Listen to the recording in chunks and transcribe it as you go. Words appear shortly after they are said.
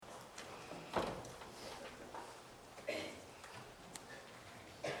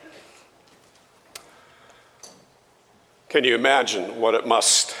Can you imagine what it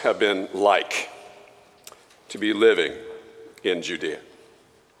must have been like to be living in Judea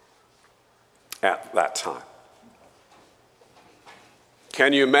at that time?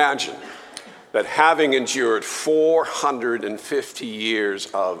 Can you imagine that having endured 450 years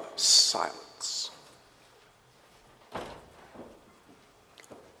of silence,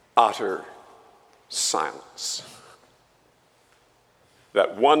 utter silence,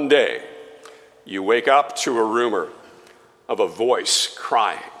 that one day you wake up to a rumor of a voice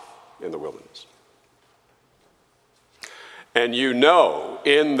crying in the wilderness? And you know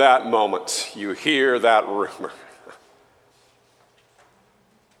in that moment, you hear that rumor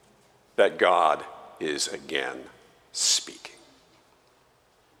that God is again speaking.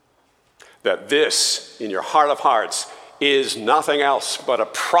 That this, in your heart of hearts, is nothing else but a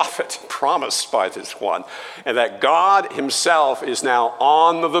prophet promised by this one, and that God himself is now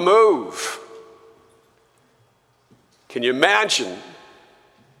on the move. Can you imagine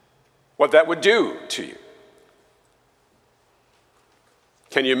what that would do to you?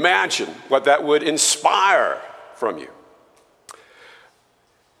 Can you imagine what that would inspire from you?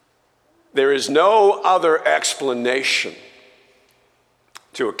 There is no other explanation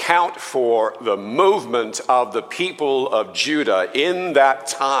to account for the movement of the people of Judah in that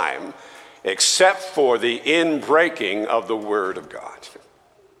time except for the inbreaking of the Word of God.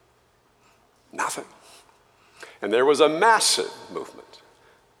 Nothing. And there was a massive movement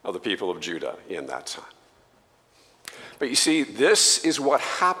of the people of Judah in that time. But you see, this is what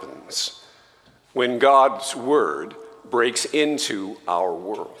happens when God's Word breaks into our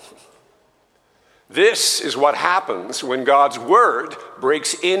world. This is what happens when God's Word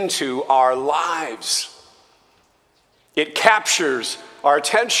breaks into our lives. It captures our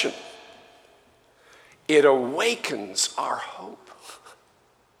attention. It awakens our hope.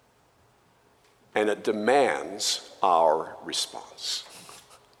 And it demands our response.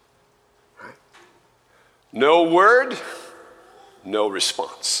 Right? No word, no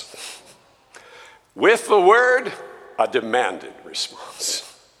response. With the Word, a demanded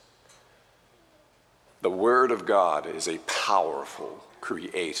response. The Word of God is a powerful,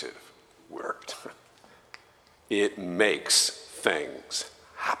 creative Word. It makes things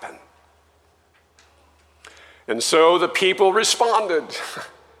happen. And so the people responded.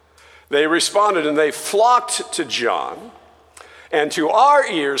 They responded and they flocked to John, and to our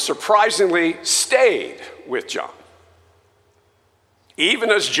ears, surprisingly, stayed with John, even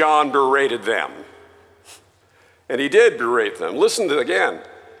as John berated them. And he did berate them. Listen to it again.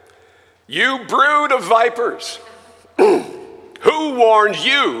 You brood of vipers, who warned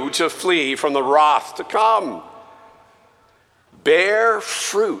you to flee from the wrath to come? Bear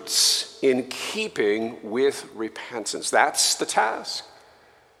fruits in keeping with repentance. That's the task.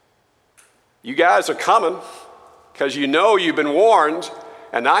 You guys are coming because you know you've been warned,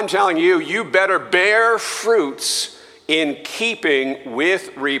 and I'm telling you, you better bear fruits in keeping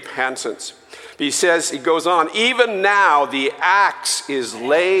with repentance. He says, he goes on, even now the axe is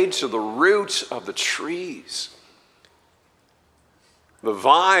laid to the roots of the trees, the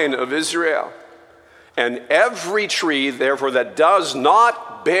vine of Israel, and every tree, therefore, that does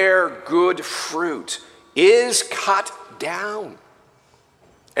not bear good fruit is cut down.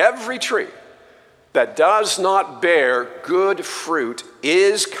 Every tree that does not bear good fruit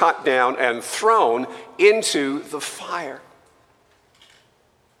is cut down and thrown into the fire.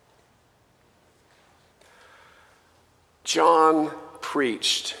 John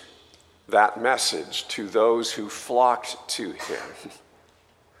preached that message to those who flocked to him,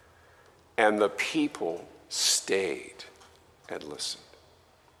 and the people stayed and listened.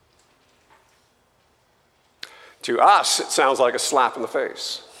 To us, it sounds like a slap in the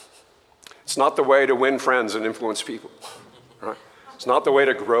face. It's not the way to win friends and influence people. Right? It's not the way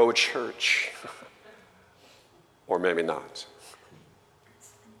to grow a church. Or maybe not.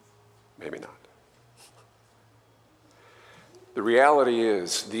 Maybe not. The reality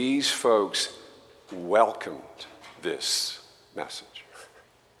is, these folks welcomed this message.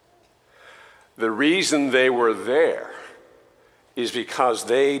 The reason they were there is because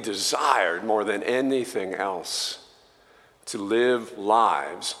they desired more than anything else to live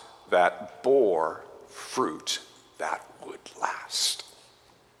lives that bore fruit that would last.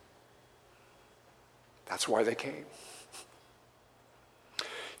 That's why they came.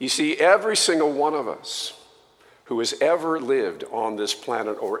 You see, every single one of us who has ever lived on this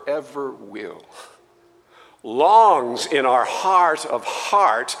planet or ever will longs in our heart of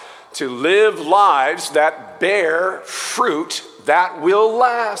heart to live lives that bear fruit that will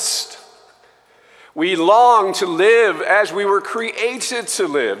last. We long to live as we were created to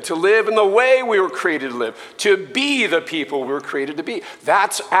live in the way we were created to live, to be the people we were created to be.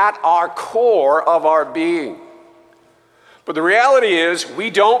 That's at our core of our being. But the reality is, we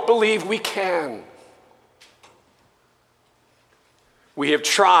don't believe we can. We have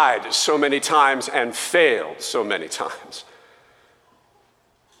tried so many times and failed so many times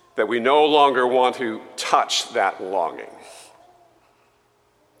that we no longer want to touch that longing,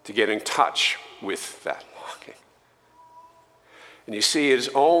 to get in touch with that longing. And you see, it is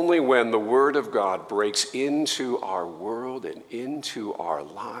only when the Word of God breaks into our world and into our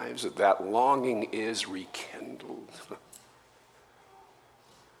lives that that longing is rekindled.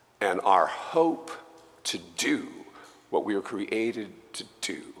 And our hope to do what we were created to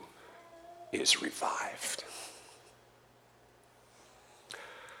do is revived.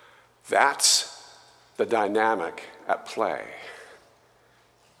 That's the dynamic at play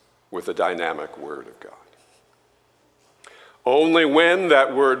with the dynamic Word of God. Only when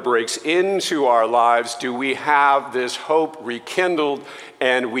that Word breaks into our lives do we have this hope rekindled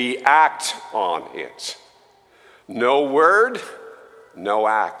and we act on it. No word, no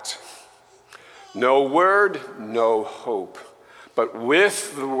act. No word, no hope. But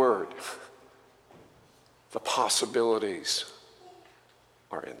with the Word, the possibilities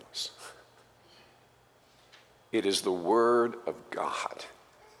are endless. It is the Word of God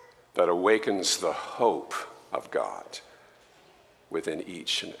that awakens the hope of God within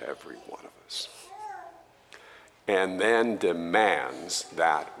each and every one of us, and then demands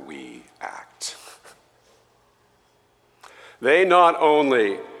that we act. They not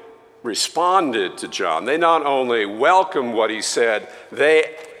only responded to John, they not only welcomed what he said,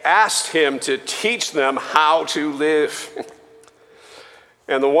 they asked him to teach them how to live.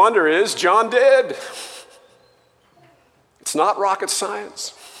 And the wonder is, John did. It's not rocket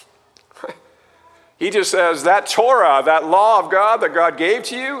science. He just says, that Torah, that law of God that God gave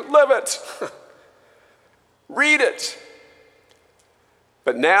to you, live it. Read it.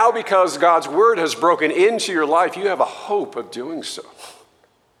 But now, because God's Word has broken into your life, you have a hope of doing so.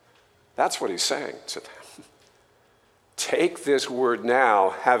 That's what he's saying to them. Take this Word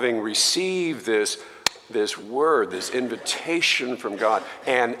now, having received this Word, this invitation from God,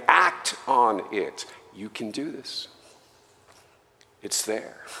 and act on it. You can do this. It's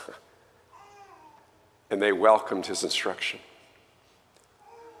there. And they welcomed his instruction.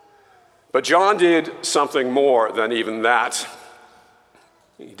 But John did something more than even that.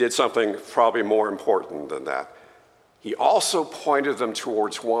 He did something probably more important than that. He also pointed them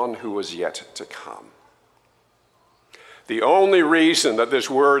towards one who was yet to come. The only reason that this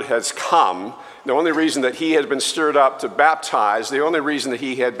word has come, the only reason that he had been stirred up to baptize, the only reason that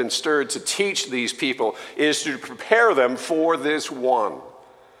he had been stirred to teach these people is to prepare them for this one.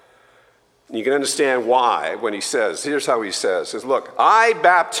 And you can understand why when he says, here's how he says, look, I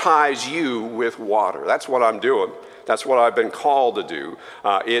baptize you with water. That's what I'm doing. That's what I've been called to do.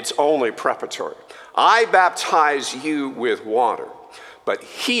 It's only preparatory. I baptize you with water, but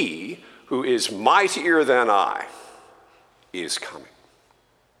he who is mightier than I is coming.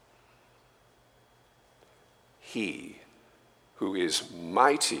 He who is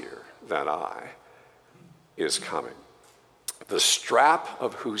mightier than I is coming, the strap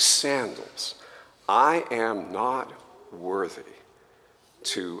of whose sandals I am not worthy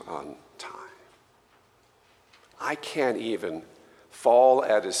to untie. I can't even fall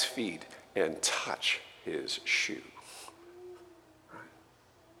at his feet and touch his shoe.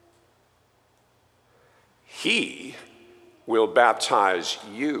 He will baptize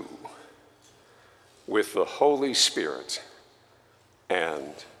you with the Holy Spirit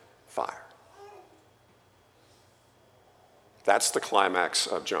and fire. That's the climax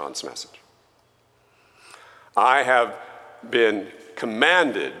of John's message. I have been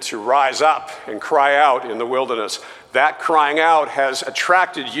commanded to rise up and cry out in the wilderness. That crying out has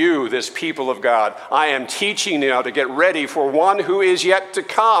attracted you, this people of God. I am teaching you now to get ready for one who is yet to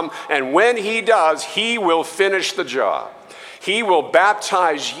come, and when he does, he will finish the job. He will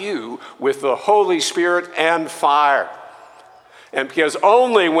baptize you with the Holy Spirit and fire. And because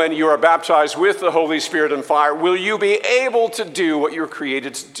only when you are baptized with the Holy Spirit and fire will you be able to do what you're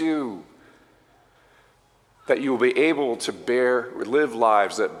created to do. That you will be able to live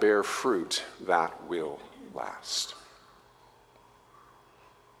lives that bear fruit that will last.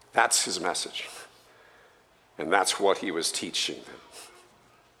 That's his message. And that's what he was teaching them.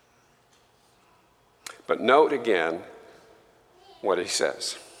 But note again what he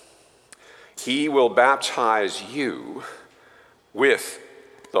says. He will baptize you with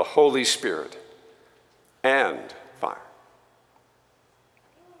the Holy Spirit and fire.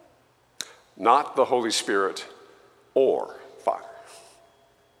 not the Holy Spirit or fire.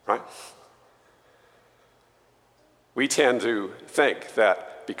 Right? We tend to think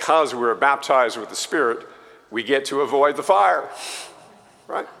that because we're baptized with the Spirit, we get to avoid the fire.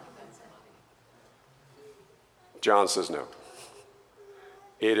 Right? John says no.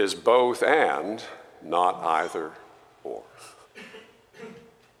 It is both and, not either or.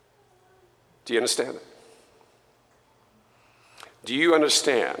 Do you understand it? Do you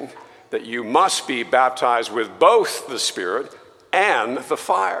understand that you must be baptized with both the Spirit and the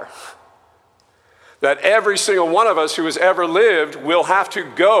fire? That every single one of us who has ever lived will have to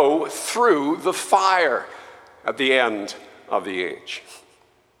go through the fire at the end of the age.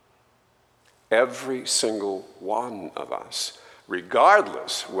 Every single one of us,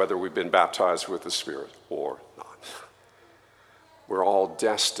 regardless whether we've been baptized with the Spirit or not. We're all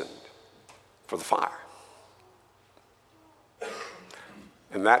destined for the fire.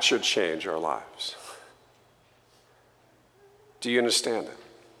 And that should change our lives. Do you understand it?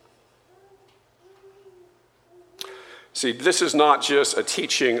 See, this is not just a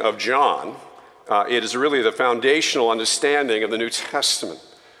teaching of John. It is really the foundational understanding of the New Testament.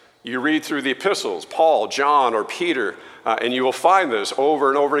 You read through the epistles, Paul, John, or Peter, and you will find this over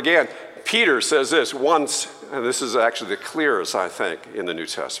and over again. Peter says this once, and this is actually the clearest, I think, in the New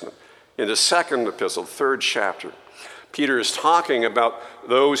Testament. In the second epistle, third chapter, Peter is talking about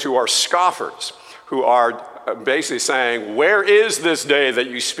those who are scoffers, who are basically saying, where is this day that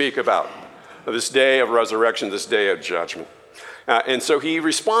you speak about? This day of resurrection, this day of judgment. And so he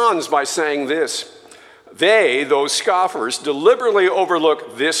responds by saying this: they, those scoffers, deliberately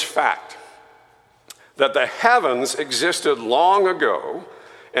overlook this fact, that the heavens existed long ago,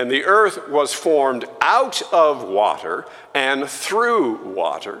 and the earth was formed out of water and through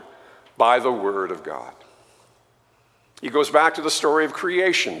water by the word of God. He goes back to the story of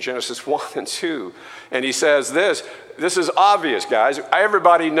creation, Genesis 1 and 2, and he says this is obvious, guys.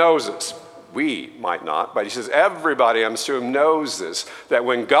 Everybody knows this. We might not, but he says everybody, I'm assuming, knows this, that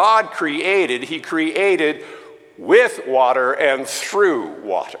when God created, he created with water and through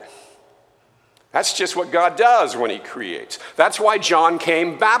water. That's just what God does when he creates. That's why John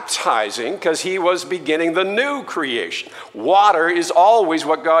came baptizing, because he was beginning the new creation. Water is always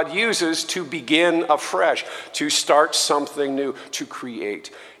what God uses to begin afresh, to start something new, to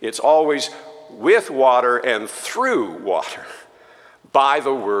create. It's always with water and through water by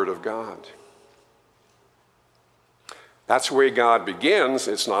the word of God. That's the way God begins.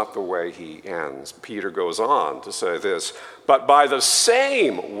 It's not the way he ends. Peter goes on to say this, but by the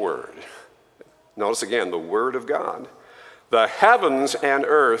same word, notice again, the word of God, the heavens and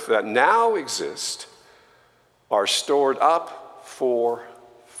earth that now exist are stored up for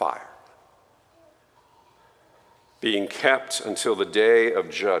fire, being kept until the day of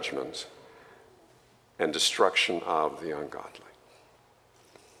judgment and destruction of the ungodly.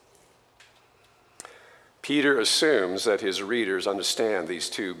 Peter assumes that his readers understand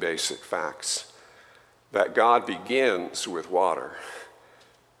these two basic facts, that God begins with water,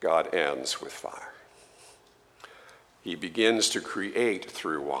 God ends with fire. He begins to create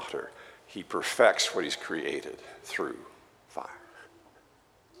through water. He perfects what he's created through fire.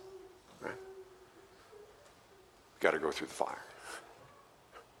 Right? You've got to go through the fire.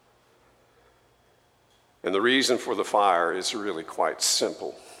 And the reason for the fire is really quite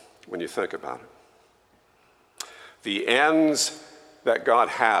simple when you think about it. The ends that God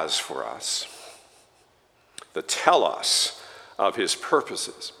has for us, that tell us of his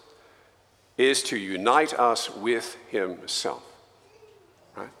purposes, is to unite us with himself,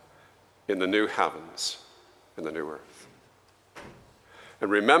 right? In the new heavens and the new earth. And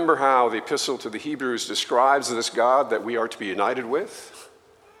remember how the epistle to the Hebrews describes this God that we are to be united with?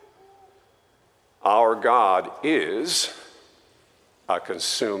 Our God is a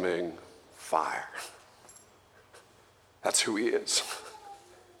consuming fire. That's who he is.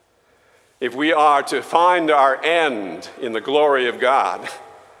 If we are to find our end in the glory of God,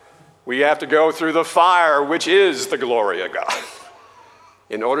 we have to go through the fire, which is the glory of God,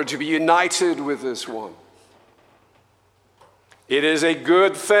 in order to be united with this one. It is a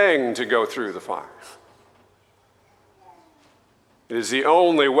good thing to go through the fire. It is the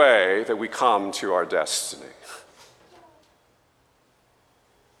only way that we come to our destiny.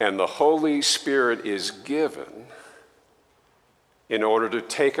 And the Holy Spirit is given in order to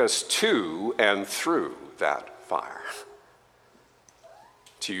take us to and through that fire,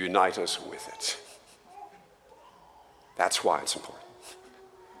 to unite us with it. That's why it's important.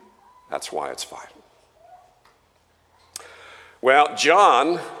 That's why it's vital. Well,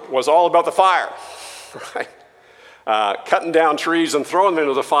 John was all about the fire, right? Cutting down trees and throwing them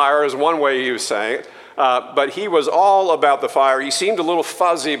into the fire is one way he was saying it. But he was all about the fire. He seemed a little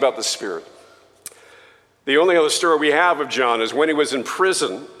fuzzy about the Spirit. The only other story we have of John is when he was in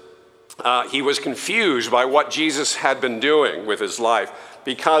prison, he was confused by what Jesus had been doing with his life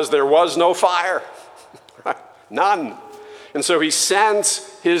because there was no fire. None. And so he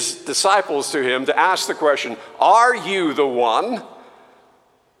sends his disciples to him to ask the question, are you the one,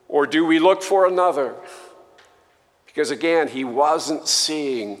 or do we look for another? Because again, he wasn't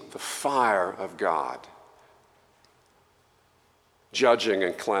seeing the fire of God judging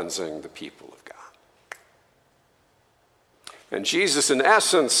and cleansing the people of God. And Jesus, in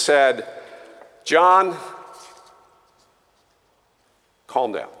essence, said, John,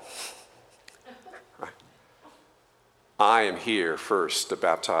 calm down. I am here first to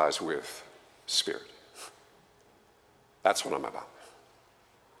baptize with Spirit. That's what I'm about.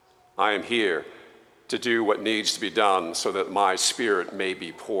 I am here to do what needs to be done so that my Spirit may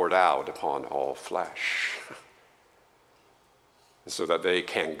be poured out upon all flesh, so that they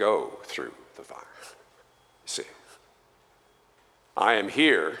can go through the fire. See, I am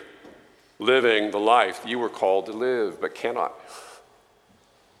here living the life you were called to live but cannot,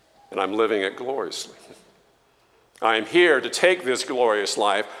 and I'm living it gloriously. I am here to take this glorious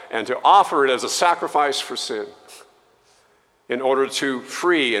life and to offer it as a sacrifice for sin in order to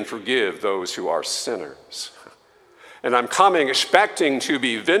free and forgive those who are sinners. And I'm coming expecting to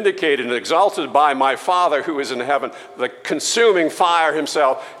be vindicated and exalted by my Father who is in heaven, the consuming fire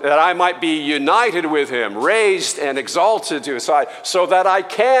himself, that I might be united with him, raised and exalted to his side, so that I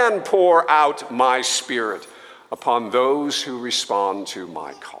can pour out my Spirit upon those who respond to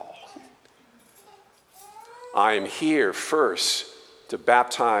my call. I am here first to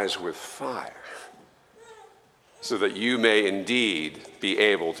baptize with fire, so that you may indeed be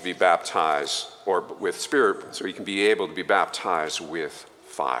able to be baptized, or with Spirit, so you can be able to be baptized with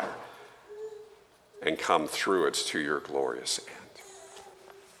fire and come through it to your glorious end.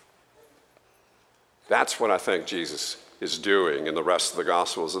 That's what I think Jesus is doing in the rest of the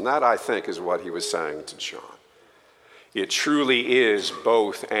Gospels, and that, I think, is what he was saying to John. It truly is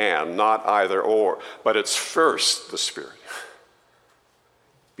both and, not either or, but it's first the Spirit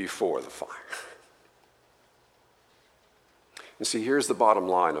before the fire. And see, here's the bottom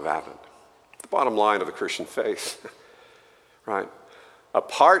line of Advent, the bottom line of the Christian faith, right?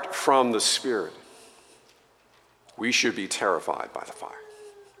 Apart from the Spirit, we should be terrified by the fire,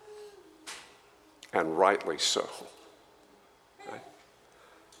 and rightly so, right?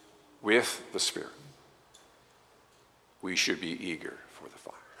 With the Spirit, we should be eager for the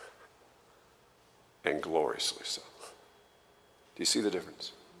fire, and gloriously so. Do you see the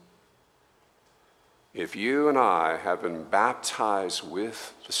difference? If you and I have been baptized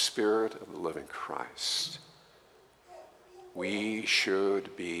with the Spirit of the living Christ, we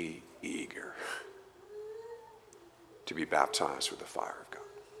should be eager to be baptized with the fire of God.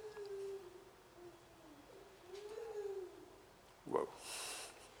 Whoa.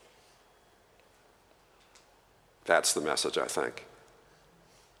 That's the message, I think,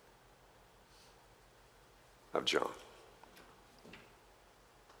 of John.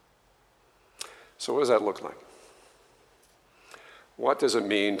 So what does that look like? What does it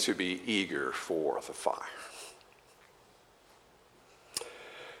mean to be eager for the fire?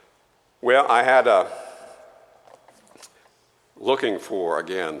 Well, I had looking for,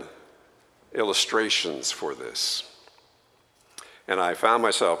 again, illustrations for this. And I found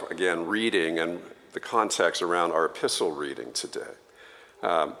myself, again, reading and the context around our epistle reading today.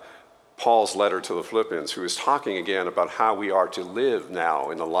 Paul's letter to the Philippians, who is talking again about how we are to live now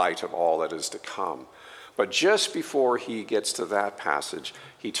in the light of all that is to come. But just before he gets to that passage,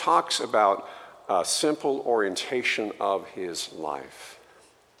 he talks about a simple orientation of his life.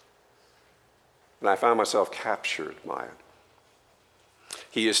 And I found myself captured by it.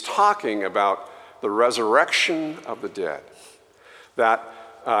 He is talking about the resurrection of the dead, that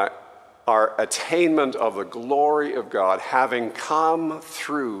our attainment of the glory of God, having come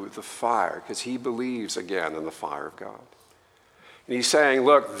through the fire, because he believes again in the fire of God. And he's saying,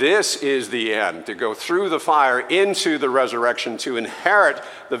 look, this is the end, to go through the fire into the resurrection, to inherit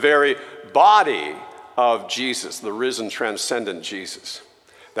the very body of Jesus, the risen, transcendent Jesus.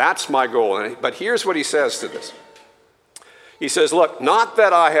 That's my goal. But here's what he says to this. He says, look, not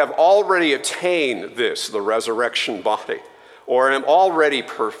that I have already attained this, the resurrection body, or am already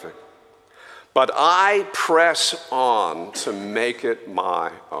perfect, but I press on to make it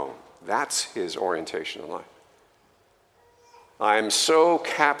my own. That's his orientation in life. I'm so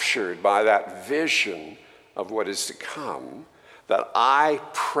captured by that vision of what is to come that I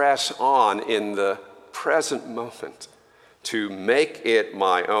press on in the present moment to make it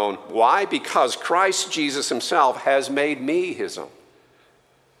my own. Why? Because Christ Jesus himself has made me his own.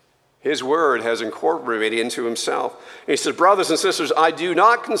 His word has incorporated me into himself. And he says, brothers and sisters, I do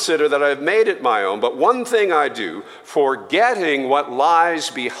not consider that I have made it my own, but one thing I do, forgetting what lies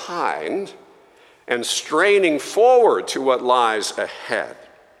behind and straining forward to what lies ahead,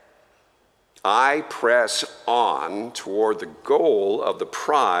 I press on toward the goal of the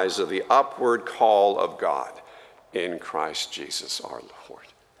prize of the upward call of God in Christ Jesus our Lord.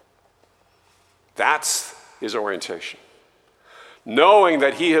 That's his orientation. Knowing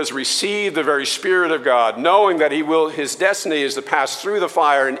that he has received the very Spirit of God, knowing that his destiny is to pass through the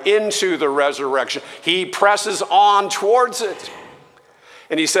fire and into the resurrection, he presses on towards it.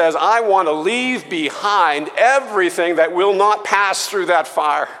 And he says, I want to leave behind everything that will not pass through that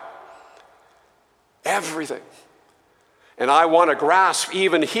fire. Everything. And I want to grasp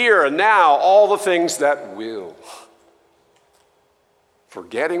even here and now all the things that will.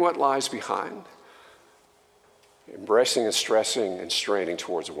 Forgetting what lies behind, embracing and stressing and straining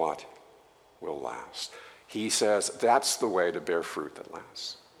towards what will last. He says that's the way to bear fruit that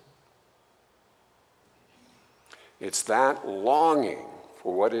lasts. It's that longing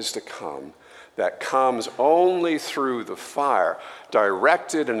for what is to come that comes only through the fire,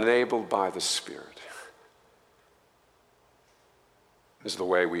 directed and enabled by the Spirit, is the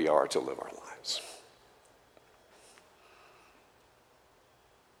way we are to live our lives.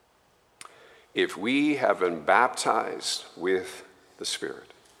 If we have been baptized with the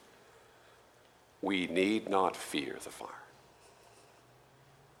Spirit, we need not fear the fire.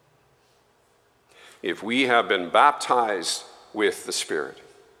 If we have been baptized with the Spirit,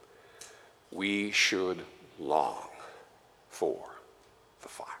 we should long for the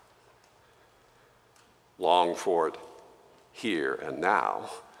fire. Long for it here and now,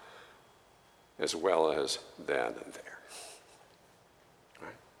 as well as then and there.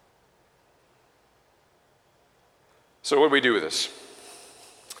 Right? So what do we do with this?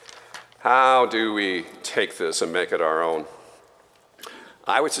 How do we take this and make it our own?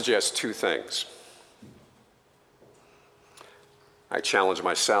 I would suggest two things. I challenge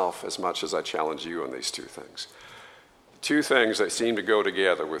myself as much as I challenge you on these two things. Two things that seem to go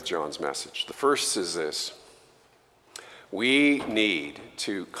together with John's message. The first is this. We need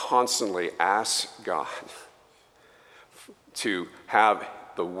to constantly ask God to have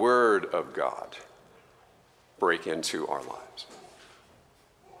the Word of God break into our lives,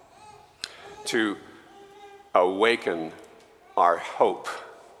 to awaken our hope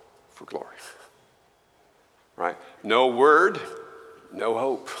for glory. Right? No word, no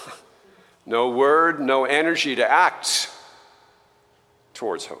hope. No word, no energy to act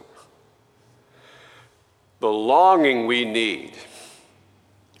towards hope. The longing we need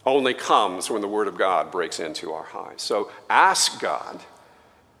only comes when the Word of God breaks into our hearts. So ask God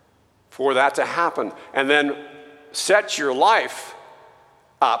for that to happen, and then set your life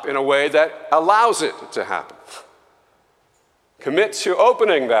up in a way that allows it to happen. Commit to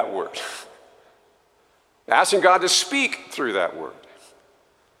opening that Word, asking God to speak through that Word.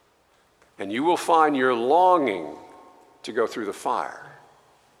 And you will find your longing to go through the fire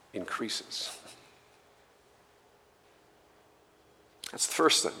increases. That's the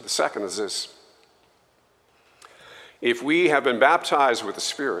first thing. The second is this. If we have been baptized with the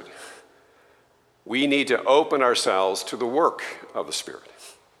Spirit, we need to open ourselves to the work of the Spirit.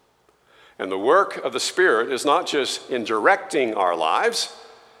 And the work of the Spirit is not just in directing our lives,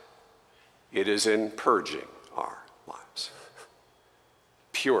 it is in purging our lives,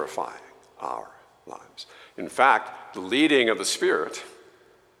 purifying our lives. In fact, the leading of the Spirit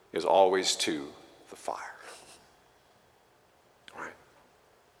is always to the fire. Right?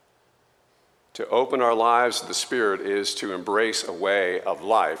 To open our lives to the Spirit is to embrace a way of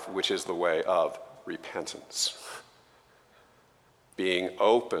life, which is the way of repentance. Being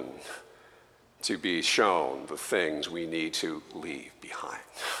open to be shown the things we need to leave behind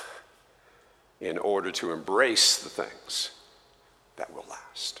in order to embrace the things that will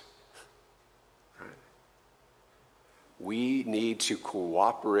last. Right? We need to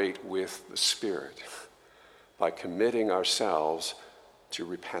cooperate with the Spirit by committing ourselves to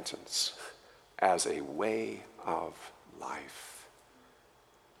repentance as a way of life.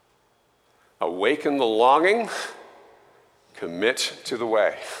 Awaken the longing, commit to the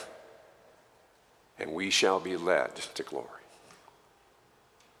way, and we shall be led to glory.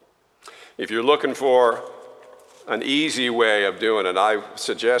 If you're looking for an easy way of doing it, I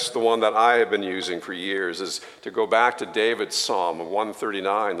suggest the one that I have been using for years is to go back to David's Psalm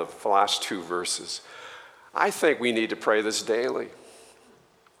 139, the last two verses. I think we need to pray this daily.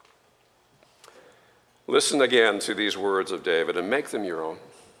 Listen again to these words of David and make them your own.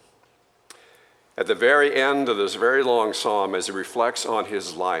 At the very end of this very long psalm, as he reflects on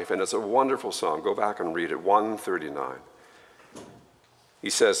his life, and it's a wonderful psalm, go back and read it, 139. He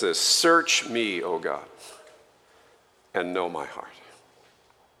says this, "Search me, O God, and know my heart."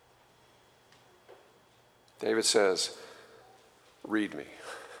 David says, read me.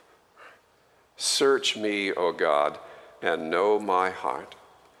 Search me, O God, and know my heart.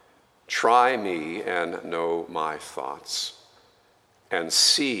 Try me and know my thoughts, and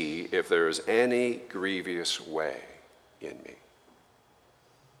see if there is any grievous way in me,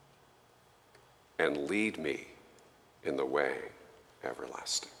 and lead me in the way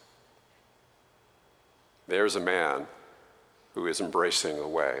everlasting. There's a man who is embracing the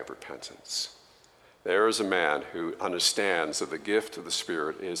way of repentance. There is a man who understands that the gift of the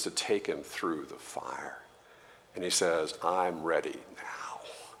Spirit is to take him through the fire. And he says, I'm ready now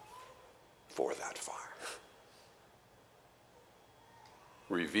for that fire.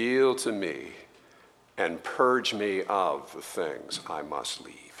 Reveal to me and purge me of the things I must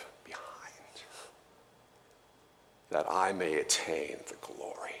leave behind, that I may attain the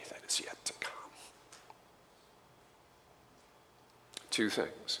glory that is yet to come. Two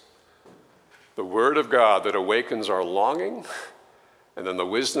things. The Word of God that awakens our longing, and then the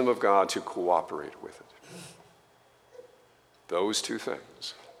wisdom of God to cooperate with it. Those two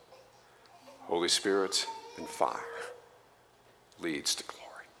things, Holy Spirit and fire, leads to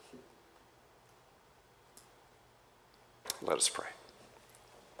glory. Let us pray.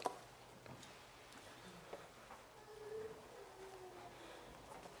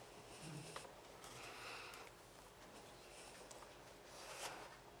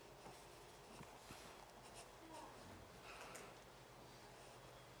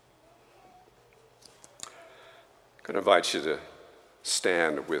 I'm going to invite you to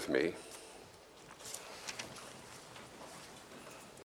stand with me.